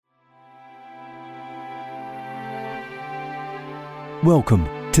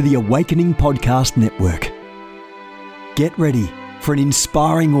Welcome to the Awakening Podcast Network. Get ready for an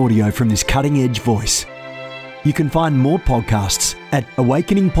inspiring audio from this cutting-edge voice. You can find more podcasts at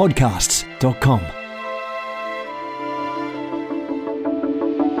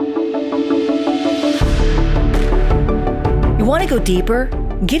awakeningpodcasts.com. You want to go deeper?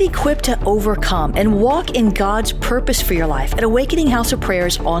 Get equipped to overcome and walk in God's purpose for your life at Awakening House of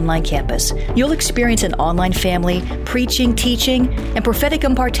Prayer's online campus. You'll experience an online family, preaching, teaching, and prophetic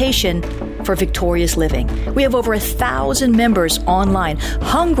impartation for victorious living. We have over 1,000 members online,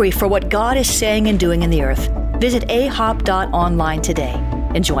 hungry for what God is saying and doing in the earth. Visit ahop.online today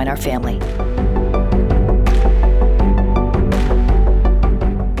and join our family.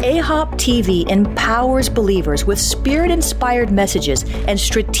 AHOP TV empowers believers with Spirit-inspired messages and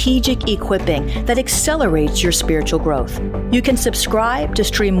strategic equipping that accelerates your spiritual growth. You can subscribe to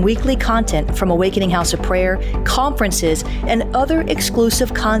stream weekly content from Awakening House of Prayer, conferences, and other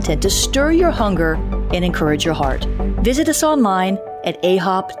exclusive content to stir your hunger and encourage your heart. Visit us online at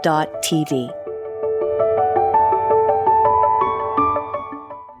ahop.tv.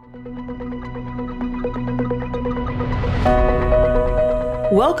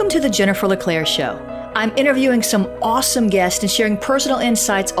 Welcome to the Jennifer LeClaire Show. I'm interviewing some awesome guests and sharing personal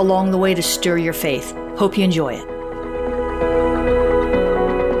insights along the way to stir your faith. Hope you enjoy it.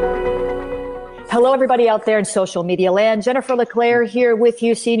 Hello, everybody out there in social media land. Jennifer LeClaire here with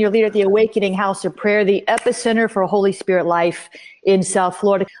you, Senior Leader at the Awakening House of Prayer, the epicenter for Holy Spirit life in South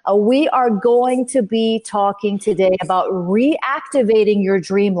Florida. We are going to be talking today about reactivating your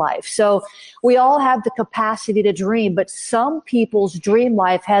dream life. So we all have the capacity to dream, but some people's dream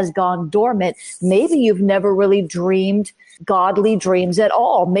life has gone dormant. Maybe you've never really dreamed godly dreams at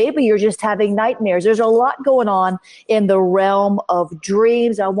all. Maybe you're just having nightmares. There's a lot going on in the realm of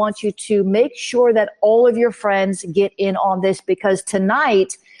dreams. I want you to make sure that all of your friends get in on this, because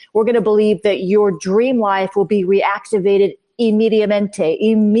tonight we're going to believe that your dream life will be reactivated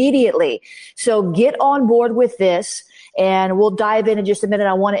immediately. So get on board with this, and we'll dive in just a minute.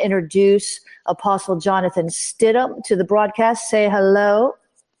 I want to introduce Apostle Jonathan Stidham to the broadcast. Say hello.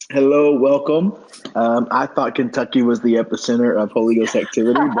 Hello, welcome. I thought Kentucky was the epicenter of Holy Ghost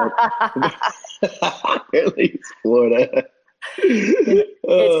activity, but apparently it's Florida.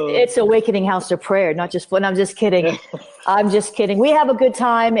 It's Awakening House of Prayer, not just fun. I'm just kidding. I'm just kidding. We have a good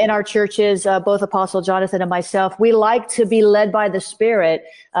time in our churches, both Apostle Jonathan and myself. We like to be led by the Spirit.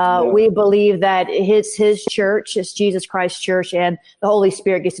 We believe that it's his church, it's Jesus Christ's church, and the Holy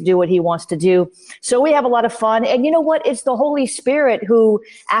Spirit gets to do what he wants to do. So we have a lot of fun. And you know what? It's the Holy Spirit who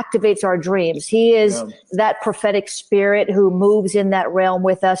activates our dreams. He is that prophetic spirit who moves in that realm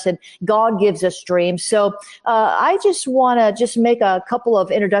with us, and God gives us dreams. So I just want to make a couple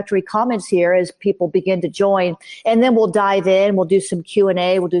of introductory comments here as people begin to join, and then we'll dive in. We'll do some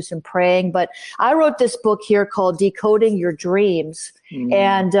Q&A. We'll do some praying. But I wrote this book here called Decoding Your Dreams.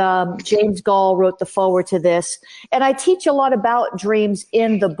 And James Gall wrote the foreword to this. And I teach a lot about dreams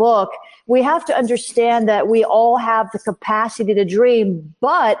in the book. We have to understand that we all have the capacity to dream,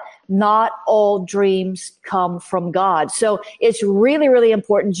 but not all dreams come from God. So it's really, really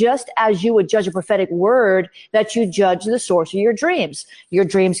important, just as you would judge a prophetic word, that you judge the source of your dreams. Your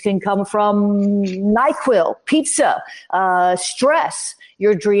dreams can come from NyQuil, pizza, stress.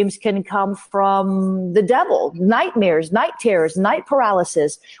 Your dreams can come from the devil, nightmares, night terrors, night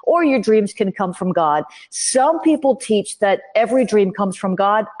paralysis, or your dreams can come from God. Some people teach that every dream comes from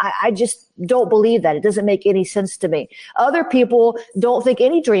God. I just don't believe that. It doesn't make any sense to me. Other people don't think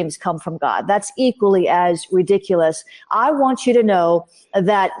any dreams come from God. That's equally as ridiculous. I want you to know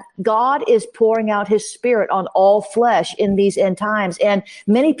that God is pouring out his Spirit on all flesh in these end times. And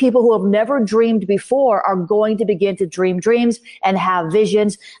many people who have never dreamed before are going to begin to dream dreams and have visions.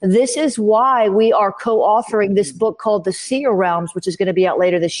 This is why we are co-authoring this book called The Seer Realms, which is going to be out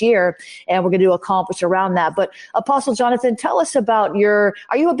later this year. And we're going to do a conference around that. But Apostle Jonathan, tell us about are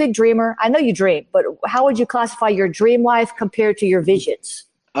you a big dreamer? I know you dream, but how would you classify your dream life compared to your visions?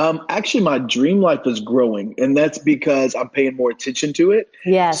 Actually, my dream life is growing, and that's because I'm paying more attention to it.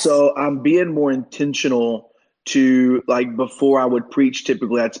 Yes. So I'm being more intentional to, like, before I would preach,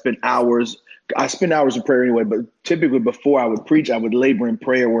 typically I'd spend hours. I spend hours in prayer anyway, but typically before I would preach, I would labor in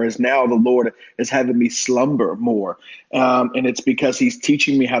prayer, whereas now the Lord is having me slumber more. And it's because he's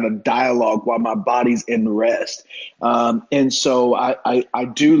teaching me how to dialogue while my body's in rest. And so I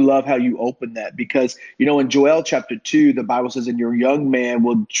do love how you open that, because, you know, in Joel chapter 2, the Bible says, and your young man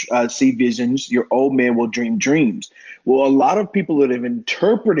will see visions, your old man will dream dreams. Well, a lot of people that have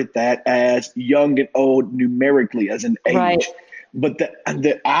interpreted that as young and old numerically, as an age. Right. But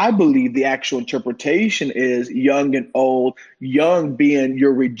I believe the actual interpretation is young and old, young being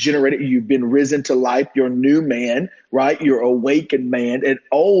you're regenerated, you've been risen to life, you're a new man, right? You're awakened man, and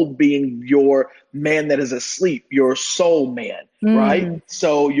old being your man that is asleep, your soul man, right?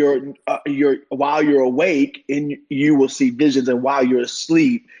 So you're while you're awake, and you will see visions, and while you're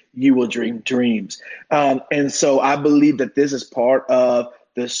asleep, you will dream dreams. And so I believe that this is part of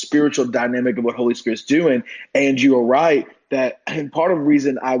the spiritual dynamic of what Holy Spirit's doing. And you are right that, and part of the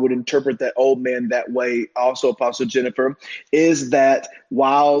reason I would interpret that old man that way also, Apostle Jennifer, is that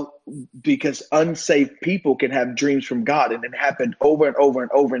because unsaved people can have dreams from God, and it happened over and over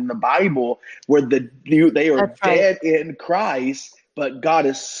and over in the Bible where they are dead in Christ, but God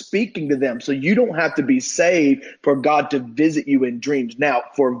is speaking to them. So you don't have to be saved for God to visit you in dreams. Now,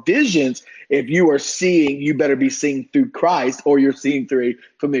 for visions, if you are seeing, you better be seeing through Christ, or you're seeing through a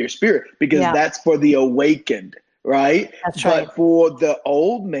familiar spirit, because that's for the awakened, right? That's right. But for the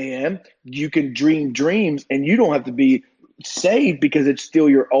old man, you can dream dreams, and you don't have to be saved because it's still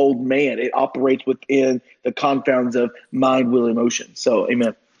your old man. It operates within the confounds of mind, will, emotion. So,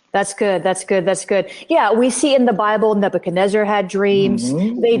 amen. That's good. That's good. That's good. Yeah, we see in the Bible, Nebuchadnezzar had dreams.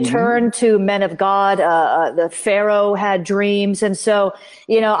 They turned to men of God. The Pharaoh had dreams. And so,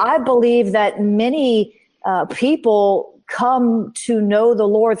 I believe that many people come to know the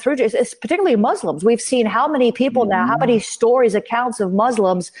Lord through dreams, particularly Muslims. We've seen how many people now, how many stories, accounts of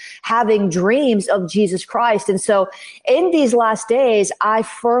Muslims having dreams of Jesus Christ. And so in these last days, I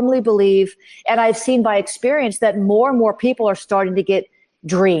firmly believe, and I've seen by experience, that more and more people are starting to get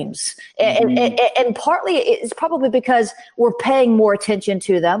dreams. And partly it's probably because we're paying more attention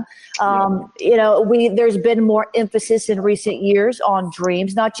to them. There's been more emphasis in recent years on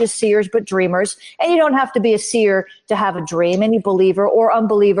dreams, not just seers, but dreamers. And you don't have to be a seer to have a dream. Any believer or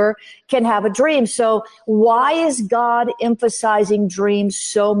unbeliever can have a dream. So why is God emphasizing dreams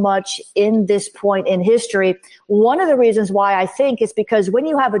so much in this point in history? One of the reasons why I think is because when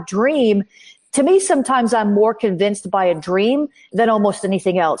you have a dream, to me, sometimes I'm more convinced by a dream than almost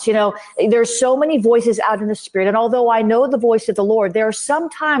anything else. There's so many voices out in the spirit. And although I know the voice of the Lord, there are some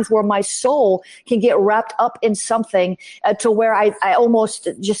times where my soul can get wrapped up in something to where I almost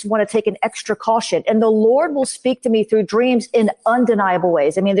just want to take an extra caution. And the Lord will speak to me through dreams in undeniable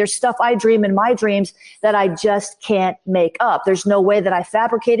ways. I mean, there's stuff I dream in my dreams that I just can't make up. There's no way that I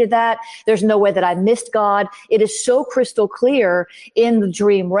fabricated that. There's no way that I missed God. It is so crystal clear in the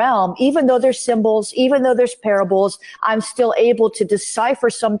dream realm, even though there's symbols, even though there's parables, I'm still able to decipher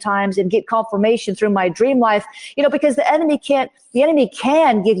sometimes and get confirmation through my dream life, because the enemy can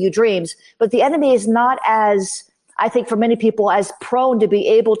give you dreams, but the enemy is not as, I think for many people, as prone to be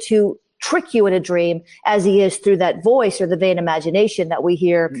able to trick you in a dream as he is through that voice or the vain imagination that we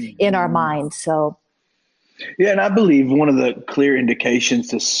hear in our mind. So. Yeah, and I believe one of the clear indications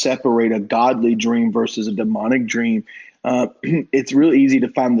to separate a godly dream versus a demonic dream, it's really easy to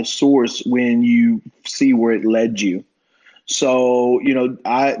find the source when you see where it led you. So,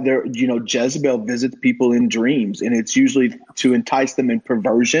 Jezebel visits people in dreams, and it's usually to entice them in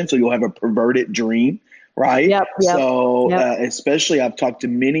perversion. So you'll have a perverted dream, right? Yep. So especially I've talked to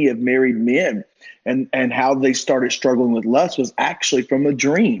many of married men, and how they started struggling with lust was actually from a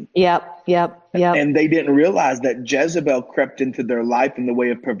dream. Yep. And they didn't realize that Jezebel crept into their life in the way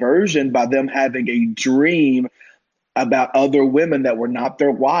of perversion by them having a dream about other women that were not their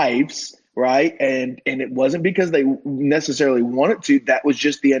wives, right? And it wasn't because they necessarily wanted to. That was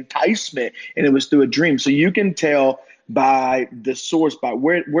just the enticement, and it was through a dream. So you can tell by the source, by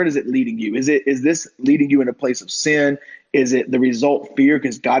where does it leading you? Is this leading you in a place of sin? Is it the result fear?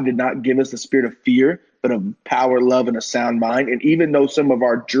 Because God did not give us the spirit of fear, but of power, love, and a sound mind. And even though some of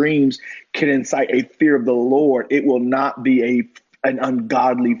our dreams can incite a fear of the Lord, it will not be an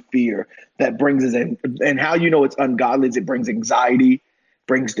ungodly fear that brings us in. And how it's ungodly is it brings anxiety,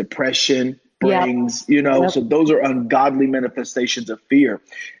 brings depression, brings, so those are ungodly manifestations of fear.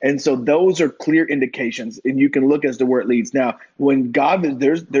 And so those are clear indications, and you can look as to where it leads. Now, when God,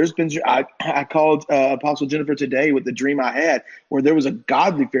 there's been, I called Apostle Jennifer today with the dream I had where there was a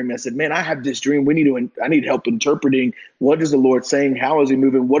godly fear. And I said, man, I have this dream. I need help interpreting. What is the Lord saying? How is he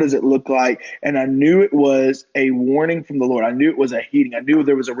moving? What does it look like? And I knew it was a warning from the Lord. I knew it was a heeding. I knew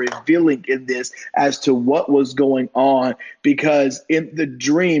there was a revealing in this as to what was going on, because in the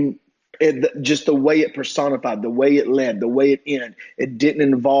dream, just the way it personified, the way it led, the way it ended, it didn't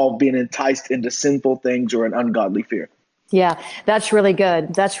involve being enticed into sinful things or an ungodly fear. Yeah, that's really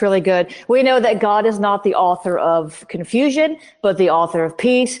good. That's really good. We know that God is not the author of confusion, but the author of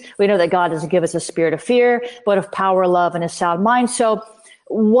peace. We know that God doesn't give us a spirit of fear, but of power, love, and a sound mind. So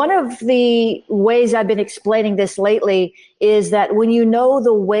one of the ways I've been explaining this lately is that when you know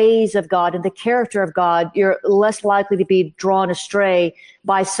the ways of God and the character of God, you're less likely to be drawn astray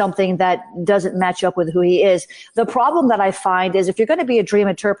by something that doesn't match up with who he is. The problem that I find is if you're going to be a dream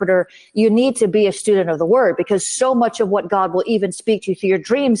interpreter, you need to be a student of the word, because so much of what God will even speak to you through your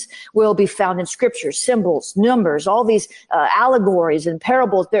dreams will be found in scripture, symbols, numbers, all these allegories and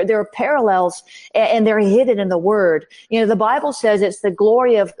parables. There are parallels, and they're hidden in the word. The Bible says it's the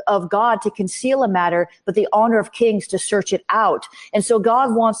glory of God to conceal a matter, but the honor of kings to search it out. And so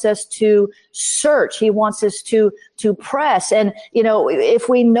God wants us to search. He wants us to press. And, if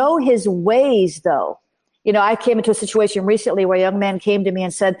we know his ways, though, I came into a situation recently where a young man came to me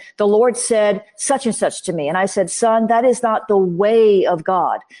and said, the Lord said such and such to me. And I said, son, that is not the way of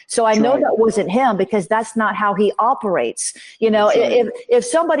God. So I know that wasn't him, because that's not how he operates. If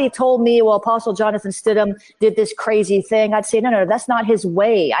somebody told me, well, Apostle Jonathan Stidham did this crazy thing, I'd say, no, that's not his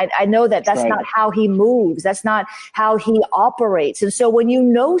way. I know that's not how he moves. That's not how he operates. And so when you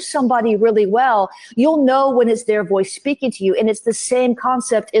know somebody really well, you'll know when it's their voice speaking to you. And it's the same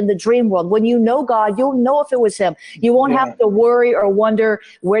concept in the dream world. When you know God, you'll know if it was him. You won't have to worry or wonder,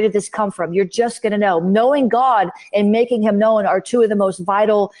 where did this come from? You're just going to know. Knowing God and making him known are two of the most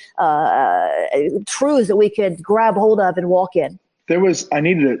vital truths that we could grab hold of and walk in. I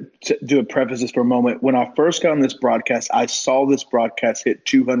needed to do a preface this for a moment. When I first got on this broadcast, I saw this broadcast hit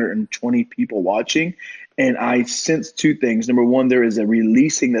 220 people watching, and I sensed two things. Number one, there is a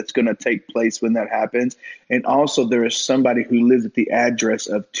releasing that's going to take place when that happens. And also there is somebody who lives at the address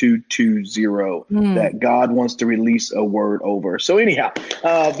of 220 that God wants to release a word over. So anyhow,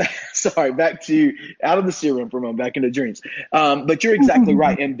 sorry, back to out of the Seer room for a moment, back into dreams. But you're exactly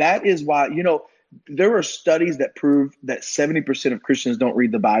right. And that is why, there are studies that prove that 70% of Christians don't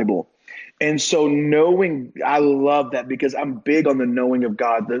read the Bible. And so knowing, I love that, because I'm big on the knowing of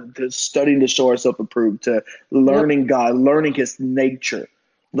God, the studying to show ourselves approved, to learning God, learning his nature,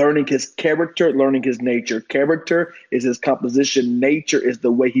 learning his character, learning his nature. Character is his composition. Nature is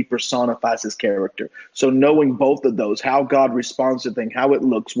the way he personifies his character. So knowing both of those, how God responds to things, how it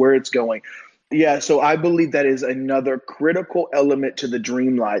looks, where it's going. Yeah, so I believe that is another critical element to the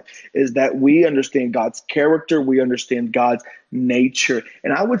dream life, is that we understand God's character, we understand God's nature.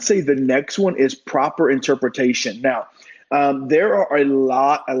 And I would say the next one is proper interpretation. Now, there are a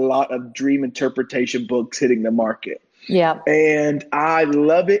lot of dream interpretation books hitting the market. Yeah. And I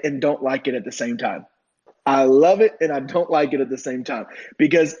love it and don't like it at the same time. I love it and I don't like it at the same time,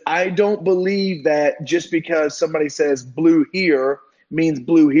 because I don't believe that just because somebody says blue here means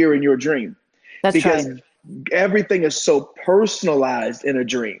blue here in your dream. That's because right. Everything is so personalized in a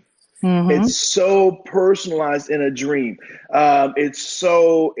dream. It's so personalized in a dream. It's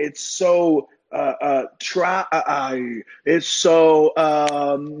so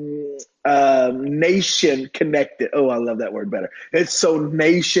nation connected. Oh, I love that word better. It's so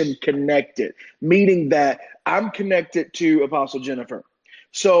nation connected, meaning that I'm connected to Apostle Jennifer.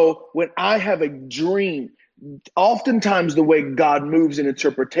 So when I have a dream, oftentimes the way God moves in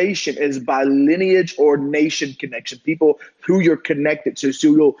interpretation is by lineage or nation connection, people who you're connected to. So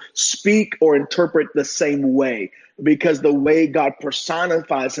you'll speak or interpret the same way because the way God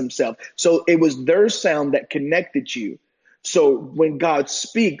personifies himself. So it was their sound that connected you. So when God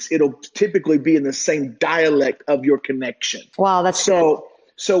speaks, it'll typically be in the same dialect of your connection. Wow, that's good.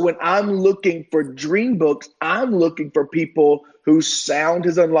 So when I'm looking for dream books, I'm looking for people whose sound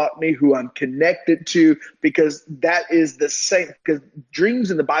has unlocked me, who I'm connected to, because that is the same. Because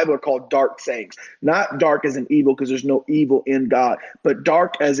dreams in the Bible are called dark sayings, not dark as in evil, because there's no evil in God, but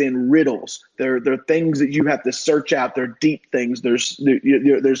dark as in riddles. They're things that you have to search out. They're deep things. There's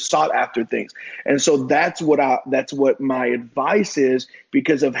sought after things. And so that's what my advice is,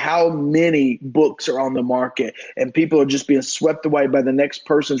 because of how many books are on the market and people are just being swept away by the next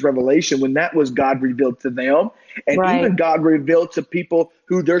person's revelation when that was God revealed to them. And even God revealed to people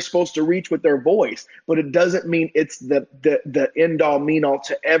who they're supposed to reach with their voice. But it doesn't mean it's the end all mean all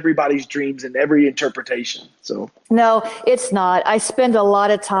to everybody's dreams and every interpretation. So no, it's not. I spend a lot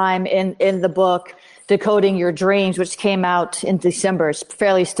of time in the book Decoding Your Dreams, which came out in December. It's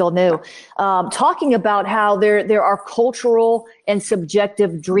fairly still new. Talking about how there are cultural and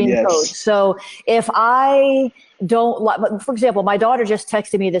subjective dream codes. So if I don't like, for example, my daughter just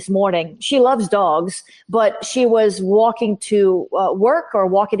texted me this morning. She loves dogs, but she was walking to work or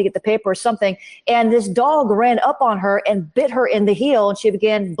walking to get the paper or something, and this dog ran up on her and bit her in the heel, and she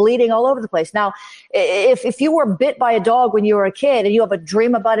began bleeding all over the place. Now, if you were bit by a dog when you were a kid and you have a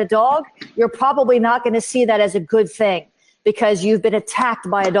dream about a dog, you're probably not going to see that as a good thing. because you've been attacked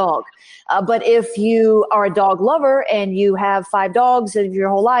by a dog. But if you are a dog lover and you have 5 dogs in your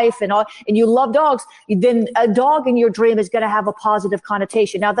whole life and you love dogs, then a dog in your dream is going to have a positive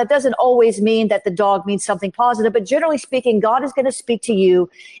connotation. Now, that doesn't always mean that the dog means something positive, but generally speaking, God is going to speak to you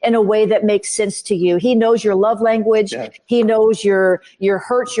in a way that makes sense to you. He knows your love language. Yeah. He knows your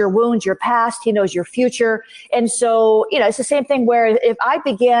hurts, your wounds, your past. He knows your future. And so, it's the same thing where if I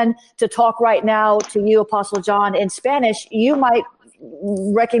began to talk right now to you, Apostle John, in Spanish, you might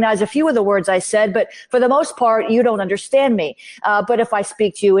recognize a few of the words I said, but for the most part, you don't understand me. But if I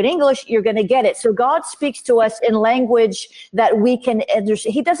speak to you in English, you're going to get it. So God speaks to us in language that we can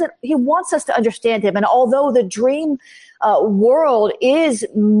understand. He wants us to understand him. And although the dream world is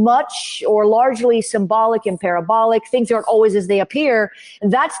much or largely symbolic and parabolic, things aren't always as they appear.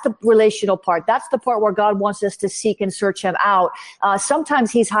 That's the relational part. That's the part where God wants us to seek and search him out.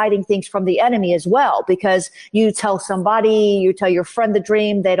 Sometimes he's hiding things from the enemy as well, because you tell your friend the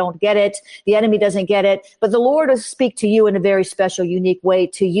dream, they don't get it. The enemy doesn't get it, but the Lord will speak to you in a very special, unique way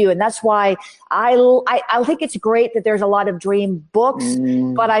to you. And that's why I think it's great that there's a lot of dream books,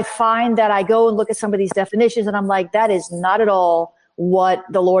 but I find that I go and look at some of these definitions and I'm like, that is not at all what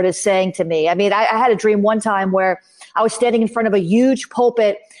the Lord is saying to me. I mean, I had a dream one time where I was standing in front of a huge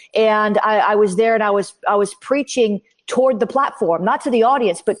pulpit and I was there and I was preaching toward the platform, not to the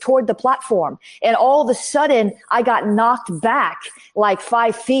audience, but toward the platform. And all of a sudden I got knocked back like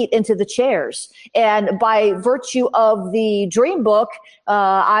 5 feet into the chairs. And by virtue of the dream book,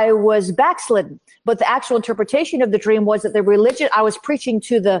 I was backslidden. But the actual interpretation of the dream was that the religion, I was preaching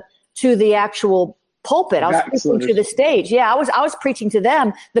to the actual pulpit. I was preaching to the stage. Yeah, I was preaching to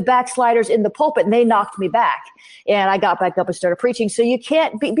them, the backsliders in the pulpit, and they knocked me back. And I got back up and started preaching. So you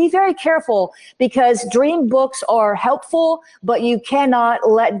can't be very careful, because dream books are helpful, but you cannot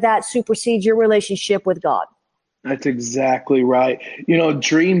let that supersede your relationship with God. That's exactly right.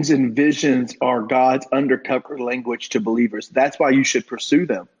 Dreams and visions are God's undercover language to believers. That's why you should pursue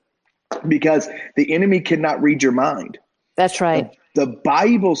them, because the enemy cannot read your mind. That's right. The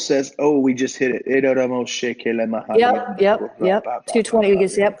Bible says, we just hit it. Yep. 220.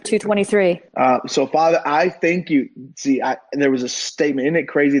 Yep. 223. So Father, I thank you. See, there was a statement. Isn't it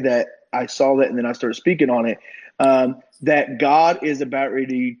crazy that I saw that and then I started speaking on it? That God is about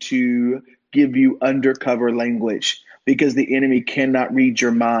ready to give you undercover language, because the enemy cannot read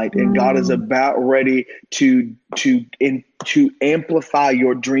your mind, and God is about ready to amplify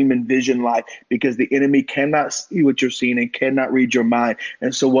your dream and vision life, because the enemy cannot see what you're seeing and cannot read your mind.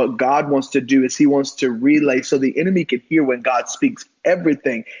 And so what God wants to do is he wants to relay so the enemy can hear when God speaks.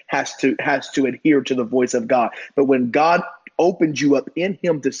 Everything has to adhere to the voice of God. But when God opens you up in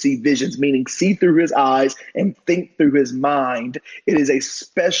him to see visions, meaning see through his eyes and think through his mind, it is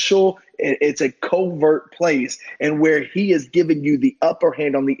it's a covert place, and where he is giving you the upper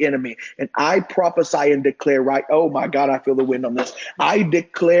hand on the enemy. And I prophesy and declare oh my God, I feel the wind on this. I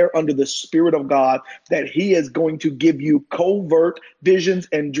declare under the Spirit of God that he is going to give you covert visions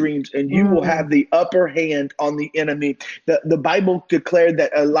and dreams, and you will have the upper hand on the enemy. The Bible declared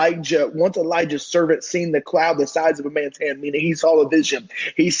that once Elijah's servant seen the cloud the size of a man's hand, meaning he saw a vision,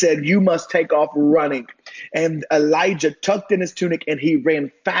 he said, you must take off running. And Elijah tucked in his tunic and he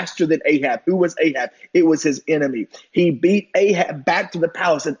ran faster than Ahab. Who was Ahab? It was his enemy. He beat Ahab back to the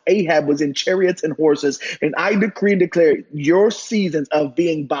palace, and Ahab was in chariots and horses. And I decree and declare your seasons of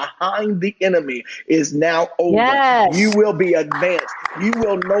being behind the enemy is now over. Yes. You will be advanced. You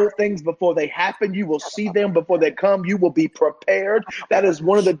will know things before they happen. You will see them before they come. You will be prepared. That is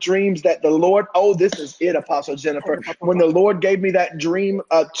one of the dreams that the Lord, this is it, Apostle Jennifer. When the Lord gave me that dream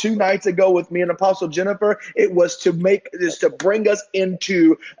 2 nights ago with me and Apostle Jennifer, it was to bring us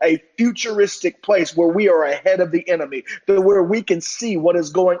into a futuristic place where we are ahead of the enemy, where we can see what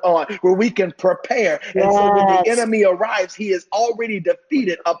is going on, where we can prepare. Yes. And so when the enemy arrives, he is already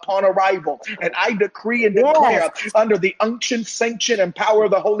defeated upon arrival. And I decree and declare under the unction, sanction, and power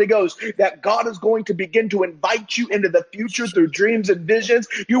of the Holy Ghost that God is going to begin to invite you into the future through dreams and visions.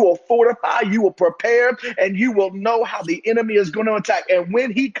 You will fortify, you will prepare, and you will know how the enemy is going to attack. And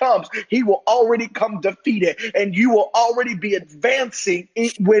when he comes, he will already come defeated, and you will already be advancing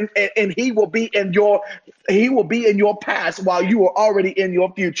and he will be in your past while you are already in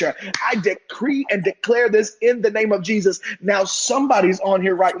your future. I decree and declare this in the name of Jesus. Now somebody's on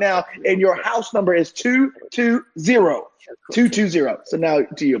here right now and your house number is 220. 220. So now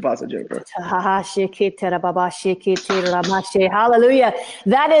to you, Apostle Jennifer. Hallelujah.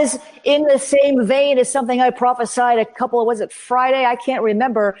 That is in the same vein as something I prophesied was it Friday? I can't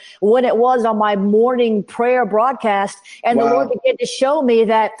remember when it was on my morning prayer broadcast. And the Lord began to show me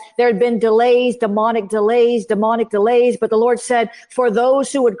that there had been delays, demonic delays. But the Lord said, for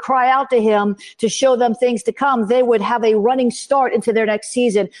those who would cry out to him to show them things to come, they would have a running start into their next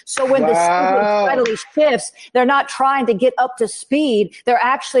season. So when the season steadily shifts, they're not trying to get up to speed. They're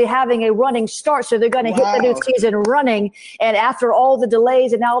actually having a running start. So they're going to hit the new season running. And after all the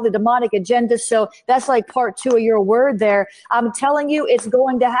delays and all the demonic agendas. So that's like part 2 of your word there. I'm telling you, it's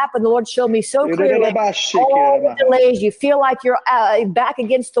going to happen. The Lord showed me so clearly all the delays. You feel like you're back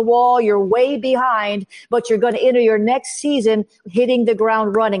against the wall. You're way behind, but you're going to enter your next season hitting the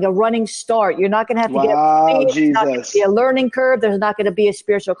ground running, a running start. You're not going to have to get up to speed. There's not going to be a learning curve. There's not going to be a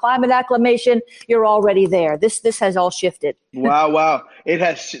spiritual climate acclimation. You're already there. This has all shifted. Wow. It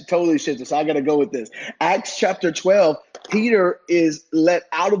has totally shifted. So I got to go with this. Acts chapter 12, Peter is let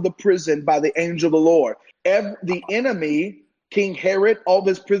out of the prison by the angel of the Lord. The enemy, King Herod, all of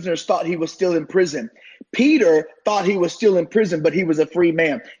his prisoners thought he was still in prison. Peter thought he was still in prison, but he was a free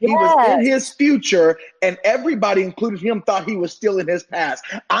man. He was in his future, and everybody, including him, thought he was still in his past.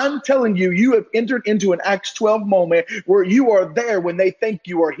 I'm telling you, you have entered into an Acts 12 moment where you are there when they think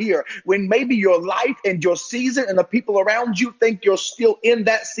you are here. When maybe your life and your season and the people around you think you're still in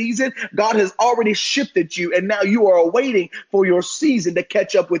that season, God has already shifted you, and now you are waiting for your season to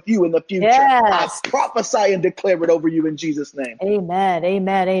catch up with you in the future. I prophesy and declare it over you in Jesus' name.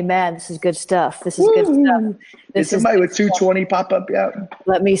 Amen. This is good stuff. This is good stuff. Did somebody with 220 pop up yet?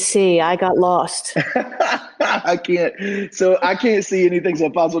 Let me see. I got lost. I can't see anything. So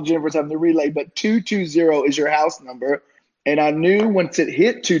Apostle Jennifer's having the relay, but 220 is your house number. And I knew once it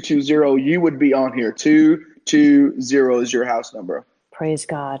hit 220, you would be on here. 220 is your house number. Praise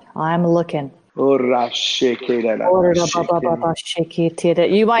God. I'm looking. You might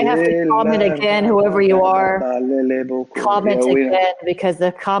have to comment again, whoever you are. Comment again, because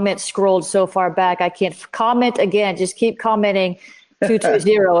the comment scrolled so far back. I can't comment again. Just keep commenting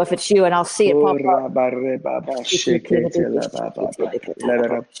 220 if it's you, and I'll see it pop up.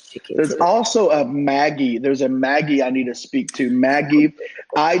 There's also a Maggie. There's a Maggie I need to speak to. Maggie,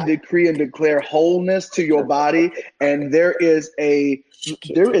 I decree and declare wholeness to your body, and there is a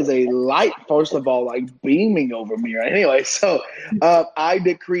light, first of all, like beaming over me. Right? Anyway, so I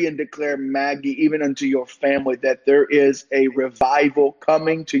decree and declare, Maggie, even unto your family, that there is a revival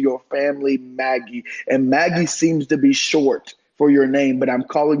coming to your family, Maggie. And Maggie seems to be short for your name, but I'm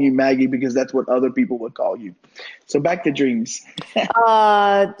calling you Maggie because that's what other people would call you. So back to dreams.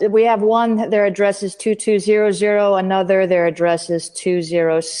 We have one, their address is 2200. Another, their address is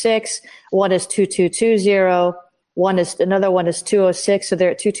 206. One is 2220. Another one is 206, so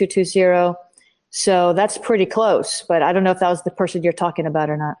they're at 2220. So that's pretty close, but I don't know if that was the person you're talking about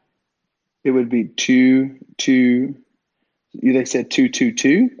or not. It would be 22. They said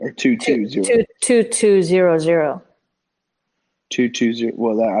 222 or 220? 2200. 220.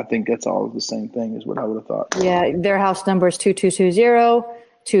 Well, I think that's all the same thing is what I would have thought. Yeah, their house number is 2220,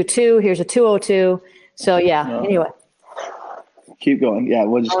 22. Here's a 202. So anyway. Keep going. Yeah,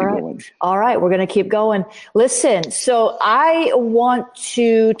 we'll just keep going. All right, we're going to keep going. Listen, so I want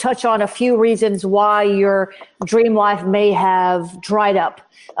to touch on a few reasons why your dream life may have dried up.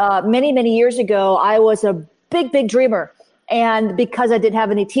 Many, many years ago, I was a big dreamer. And because I didn't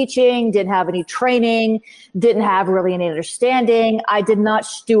have any teaching, didn't have any training, didn't have really any understanding, I did not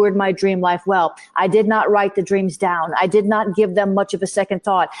steward my dream life well. I did not write the dreams down. I did not give them much of a second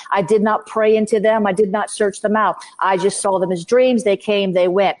thought. I did not pray into them. I did not search them out. I just saw them as dreams. They came, they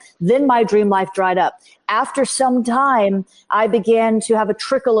went. Then my dream life dried up. After some time, I began to have a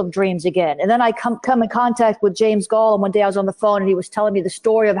trickle of dreams again. And then I come in contact with James Gall. And one day I was on the phone and he was telling me the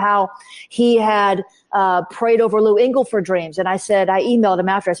story of how he had prayed over Lou Engle for dreams. And I emailed him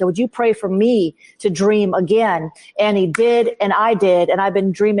after. I said, would you pray for me to dream again? And he did, and I did. And I've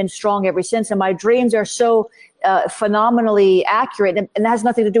been dreaming strong ever since. And my dreams are so phenomenally accurate. And that has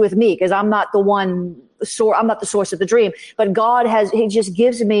nothing to do with me because I'm not the one. I'm not the source of the dream, but he just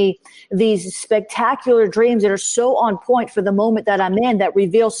gives me these spectacular dreams that are so on point for the moment that I'm in, that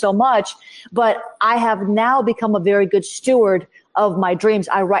reveal so much. But I have now become a very good steward of my dreams.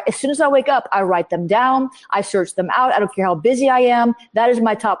 I write, as soon as I wake up, I write them down. I search them out. I don't care how busy I am. That is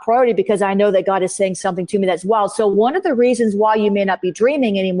my top priority because I know that God is saying something to me that's wild. So one of the reasons why you may not be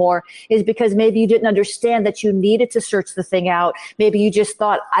dreaming anymore is because maybe you didn't understand that you needed to search the thing out. Maybe you just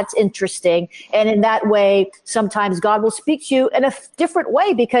thought that's interesting. And in that way, sometimes God will speak to you in a different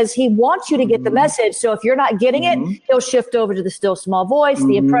way because he wants you to get the message. So if you're not getting it, he'll shift over to the still small voice,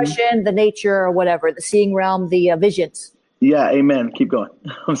 the impression, the nature, or whatever, the seeing realm, the visions. Yeah, amen. Keep going.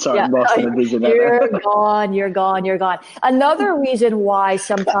 I'm sorry, I'm lost in a vision. You're gone. Another reason why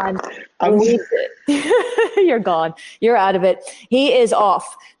sometimes you're gone. You're out of it. He is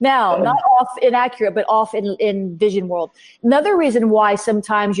off. Now, not off inaccurate, but off in vision world. Another reason why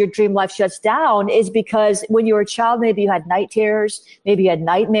sometimes your dream life shuts down is because when you were a child, maybe you had night terrors, maybe you had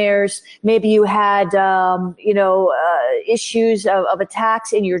nightmares, maybe you had, issues of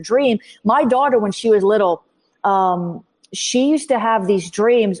attacks in your dream. My daughter, when she was little, she used to have these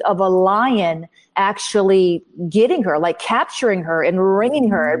dreams of a lion actually getting her, like capturing her and ringing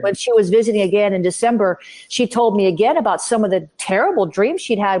her. And when she was visiting again in December, she told me again about some of the terrible dreams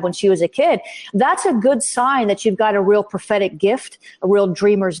she'd had when she was a kid. That's a good sign that you've got a real prophetic gift, a real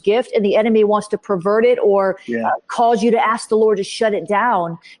dreamer's gift, and the enemy wants to pervert it or cause you to ask the Lord to shut it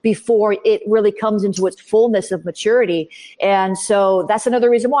down before it really comes into its fullness of maturity. And so that's another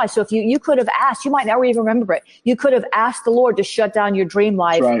reason why. So if you could have asked, you might never even remember it. You could have asked the Lord to shut down your dream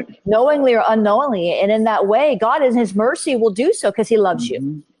life, knowingly or unknowingly. And in that way, God in his mercy will do so because he loves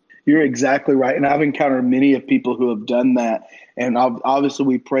you. You're exactly right. And I've encountered many of people who have done that. And obviously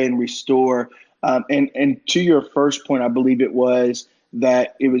we pray and restore. And to your first point, I believe it was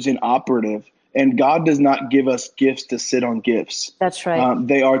that it was inoperative. And God does not give us gifts to sit on gifts. That's right.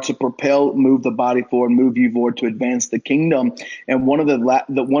 They are to move the body forward, move you forward to advance the kingdom. And one of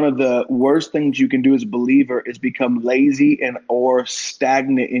the worst things you can do as a believer is become lazy or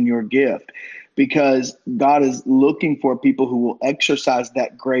stagnant in your gift, because God is looking for people who will exercise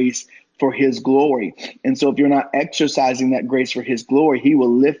that grace for his glory. And so if you're not exercising that grace for his glory, he will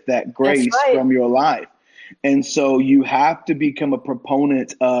lift that grace from your life. And so you have to become a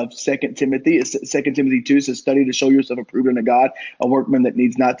proponent of 2 Timothy. 2 Timothy 2 says, study to show yourself approved unto God, a workman that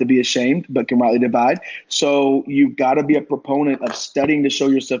needs not to be ashamed, but can rightly divide. So you've got to be a proponent of studying to show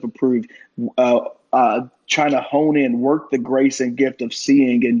yourself approved, trying to hone in, work the grace and gift of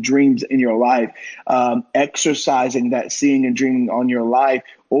seeing and dreams in your life, exercising that seeing and dreaming on your life,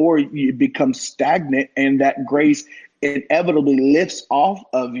 or you become stagnant and that grace inevitably lifts off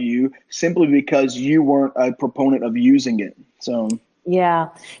of you simply because you weren't a proponent of using it. So, yeah,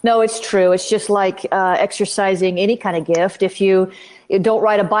 no, it's true. It's just like exercising any kind of gift. If you don't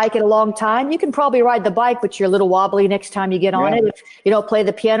ride a bike in a long time, you can probably ride the bike, but you're a little wobbly next time you get on it. If you don't play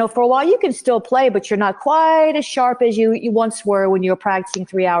the piano for a while, you can still play, but you're not quite as sharp as you once were when you were practicing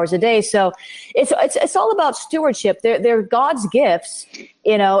 3 hours a day. So it's all about stewardship. They're God's gifts,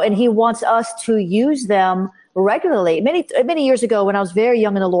 and he wants us to use them regularly. Many years ago, when I was very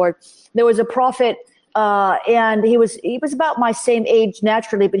young in the Lord, there was a prophet, and he was about my same age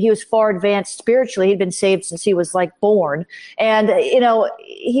naturally, but he was far advanced spiritually. He'd been saved since he was like born. And,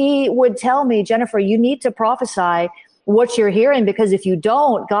 he would tell me, Jennifer, you need to prophesy what you're hearing, because if you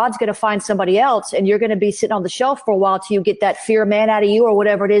don't, God's going to find somebody else and you're going to be sitting on the shelf for a while till you get that fear man out of you or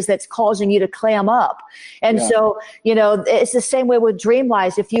whatever it is that's causing you to clam up. And so, it's the same way with dream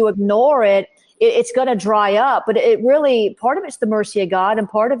lives. If you ignore it, it's going to dry up, but it really, part of it's the mercy of God, and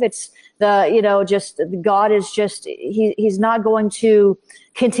part of it's just God is just, he's not going to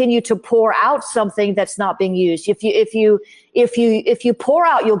continue to pour out something that's not being used. If you pour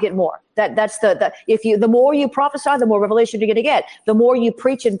out, you'll get more. That's the more you prophesy, the more revelation you're going to get. The more you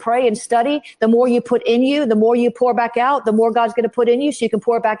preach and pray and study, the more you put in you, the more you pour back out, the more God's going to put in you so you can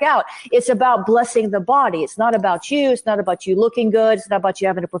pour it back out. It's about blessing the body. It's not about you. It's not about you looking good. It's not about you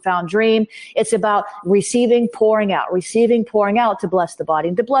having a profound dream. It's about receiving, pouring out to bless the body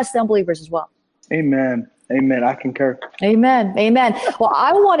and to bless the unbelievers as well. Amen. Amen. I concur. Amen. Amen. Well,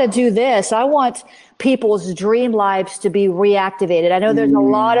 I want to do this. I want people's dream lives to be reactivated. I know there's a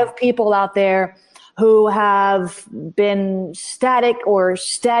lot of people out there who have been static or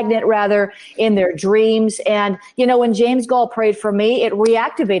stagnant rather in their dreams. And, when James Gall prayed for me, it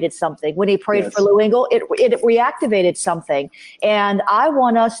reactivated something. When he prayed for Lou Engle, it reactivated something. And I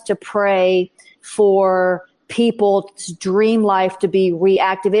want us to pray for people's dream life to be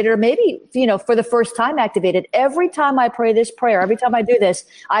reactivated, or maybe, for the first time activated. Every time I pray this prayer, every time I do this,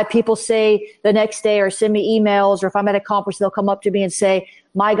 I have people say the next day or send me emails, or if I'm at a conference, they'll come up to me and say,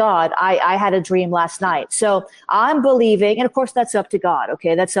 my God, I had a dream last night. So I'm believing, and of course that's up to God.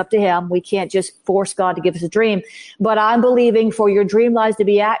 Okay. That's up to him. We can't just force God to give us a dream, but I'm believing for your dream lives to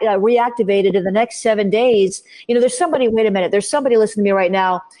be reactivated in the next 7 days. There's somebody, wait a minute. There's somebody listening to me right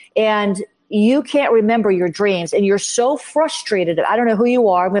now, and you can't remember your dreams, and you're so frustrated. I don't know who you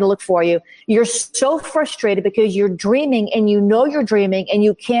are. I'm going to look for you. You're so frustrated because you're dreaming and you know you're dreaming and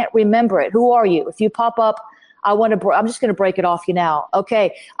you can't remember it. Who are you? If you pop up, I'm just going to break it off you now.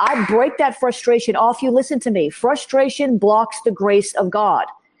 Okay. I break that frustration off you. Listen to me. Frustration blocks the grace of God.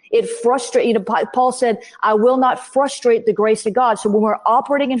 It frustrates, Paul said, I will not frustrate the grace of God. So when we're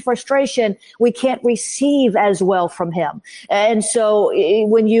operating in frustration, we can't receive as well from him. And so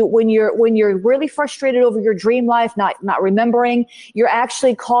when you're really frustrated over your dream life, not remembering, you're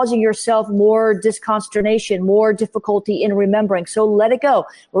actually causing yourself more disconsternation, more difficulty in remembering. So let it go.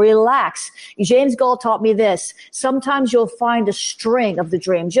 Relax. James Gull taught me this. Sometimes you'll find a string of the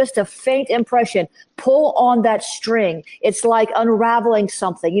dream, just a faint impression. Pull on that string. It's like unraveling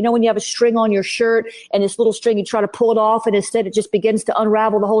something. When you have a string on your shirt and this little string, you try to pull it off and instead it just begins to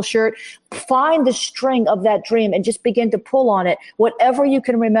unravel the whole shirt. Find the string of that dream and just begin to pull on it, whatever you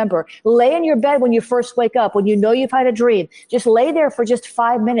can remember. Lay in your bed when you first wake up, when you know you've had a dream. Just lay there for just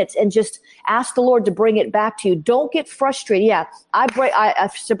 5 minutes and just ask the Lord to bring it back to you. Don't get frustrated. Yeah,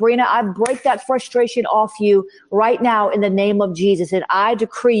 Sabrina, I break that frustration off you right now in the name of Jesus. And I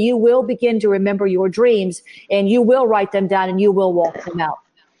decree you will begin to remember your dreams and you will write them down and you will walk them out.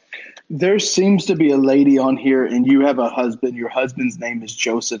 There seems to be a lady on here and you have a husband. Your husband's name is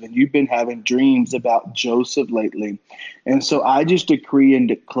Joseph, and you've been having dreams about Joseph lately. And so I just decree and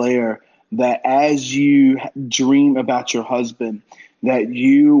declare that as you dream about your husband, that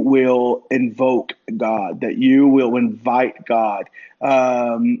you will invoke God, that you will invite God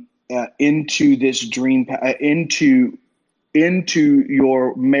into this dream, into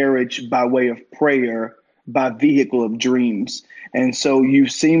your marriage by way of prayer, by vehicle of dreams. And so you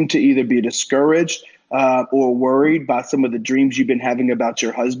seem to either be discouraged or worried by some of the dreams you've been having about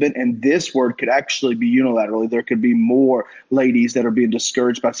your husband. And this word could actually be unilaterally. There could be more ladies that are being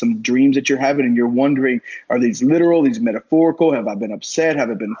discouraged by some dreams that you're having. And you're wondering, are these literal, these metaphorical? Have I been upset? Have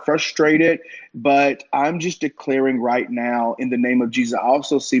I been frustrated? But I'm just declaring right now in the name of Jesus. I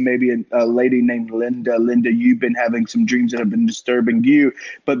also see maybe a lady named Linda. Linda, you've been having some dreams that have been disturbing you,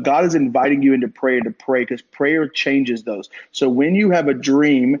 but God is inviting you into prayer to pray, because prayer changes those. So when you have a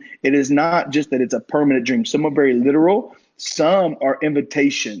dream, it is not just that it's a permanent dream. Some are very literal. Some are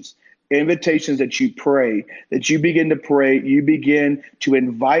invitations that you pray, that you begin to pray. You begin to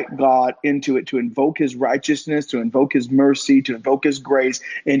invite God into it, to invoke his righteousness, to invoke his mercy, to invoke his grace,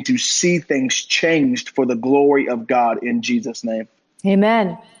 and to see things changed for the glory of God in Jesus' name.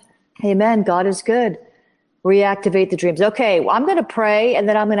 Amen. Amen. God is good. Reactivate the dreams. Okay, well, I'm going to pray, and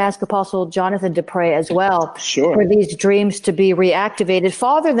then I'm going to ask Apostle Jonathan to pray as well. Sure. For these dreams to be reactivated.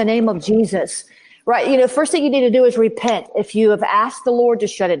 Father, in the name of Jesus, right, first thing you need to do is repent. If you have asked the Lord to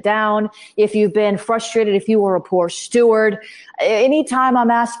shut it down, if you've been frustrated, if you were a poor steward, anytime I'm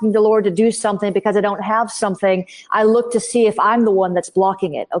asking the Lord to do something because I don't have something, I look to see if I'm the one that's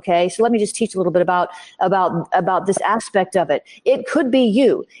blocking it. Okay. So let me just teach a little bit about this aspect of it. It could be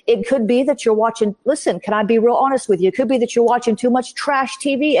you. It could be that you're watching. Listen, can I be real honest with you? It could be that you're watching too much trash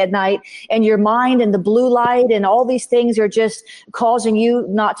TV at night and your mind and the blue light and all these things are just causing you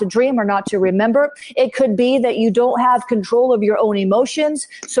not to dream or not to remember. It could be that you don't have control of your own emotions.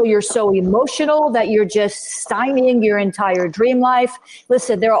 So you're so emotional that you're just stymieing your entire dream life.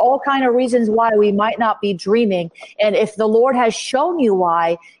 Listen, there are all kinds of reasons why we might not be dreaming. And if the Lord has shown you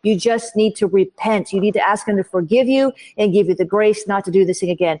why, you just need to repent. You need to ask him to forgive you and give you the grace not to do this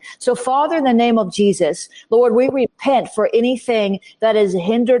thing again. So Father, in the name of Jesus, Lord, we repent for anything that has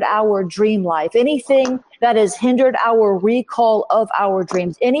hindered our dream life, anything that has hindered our recall of our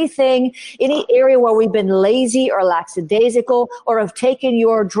dreams, any area where we've been lazy or lackadaisical or have taken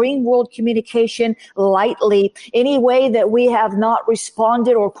your dream world communication lightly, any way that we have not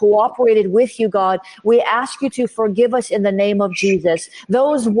responded or cooperated with you, God, we ask you to forgive us in the name of Jesus.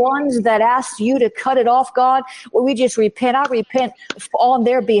 Those ones that asked you to cut it off, God, we just repent. I repent on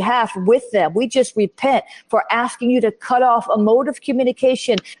their behalf with them. We just repent for asking you to cut off a mode of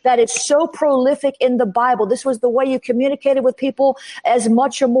communication that is so prolific in the Bible Bible. This was the way you communicated with people as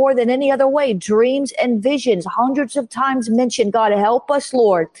much or more than any other way. Dreams and visions, hundreds of times mentioned. God, help us,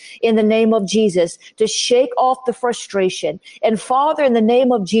 Lord, in the name of Jesus, to shake off the frustration. And Father, in the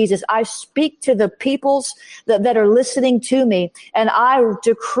name of Jesus, I speak to the peoples that are listening to me, and I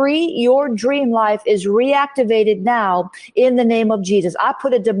decree your dream life is reactivated now in the name of Jesus. I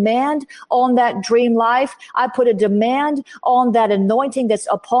put a demand on that dream life. I put a demand on that anointing that's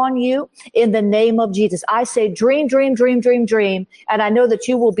upon you in the name of Jesus. I say dream, dream, dream, dream, dream. And I know that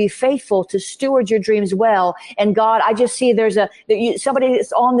you will be faithful to steward your dreams well. And God, I just see somebody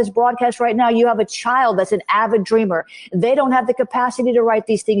that's on this broadcast right now. You have a child that's an avid dreamer. They don't have the capacity to write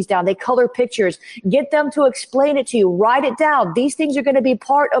these things down. They color pictures. Get them to explain it to you. Write it down. These things are going to be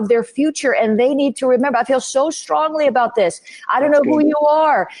part of their future, and they need to remember. I feel so strongly about this. I don't know who you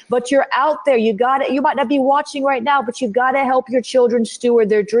are, but you're out there. You might not be watching right now, but you got to help your children steward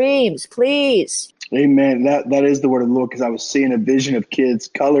their dreams, please. Amen. That is the word of the Lord, because I was seeing a vision of kids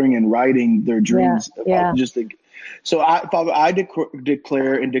coloring and writing their dreams. Yeah. Father, I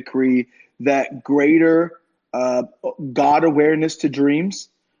declare and decree that greater God awareness to dreams,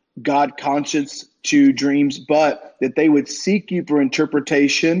 God conscience to dreams, but that they would seek you for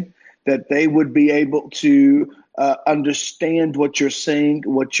interpretation, that they would be able to understand what you're saying,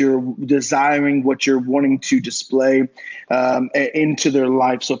 what you're desiring, what you're wanting to display into their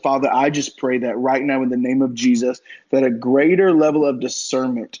life. So, Father, I just pray that right now in the name of Jesus, that a greater level of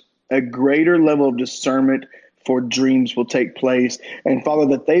discernment for dreams will take place. And, Father,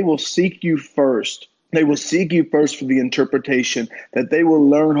 that they will seek you first. They will seek you first for the interpretation, that they will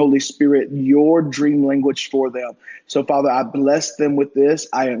learn, Holy Spirit, your dream language for them. So, Father, I bless them with this.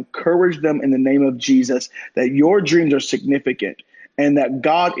 I encourage them in the name of Jesus that your dreams are significant and that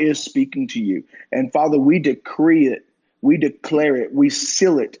God is speaking to you. And, Father, we decree it. We declare it. We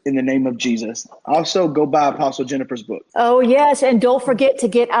seal it in the name of Jesus. Also, go buy Apostle Jennifer's book. Oh, yes. And don't forget to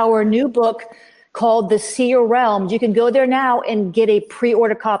get our new book called The Seer Realms. You can go there now and get a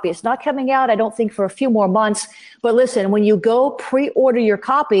pre-order copy. It's not coming out, I don't think, for a few more months. But listen, when you go pre-order your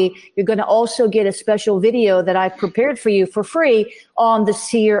copy, you're going to also get a special video that I've prepared for you for free on the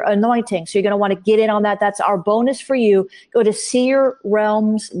Seer anointing. So you're going to want to get in on that. That's our bonus for you. Go to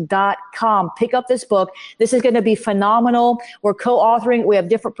seerrealms.com. Pick up this book. This is going to be phenomenal. We're co-authoring. We have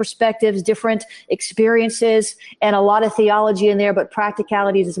different perspectives, different experiences, and a lot of theology in there, but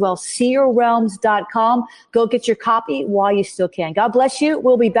practicalities as well. seerrealms.com. Go get your copy while you still can. God bless you.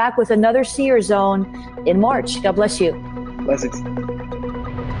 We'll be back with another Seer Zone in March. God bless you. Blessings.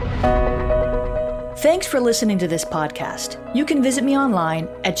 Thanks for listening to this podcast. You can visit me online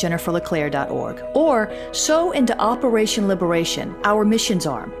at jenniferleclaire.org or sow into Operation Liberation, our missions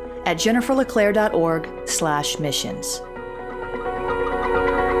arm, at jenniferleclaire.org/missions.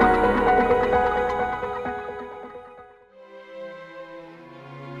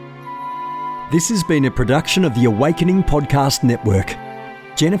 This has been a production of the Awakening Podcast Network.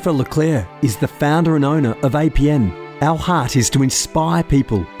 Jennifer LeClaire is the founder and owner of APN. Our heart is to inspire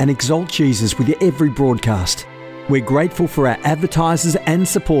people and exalt Jesus with every broadcast. We're grateful for our advertisers and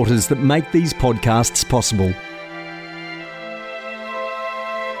supporters that make these podcasts possible.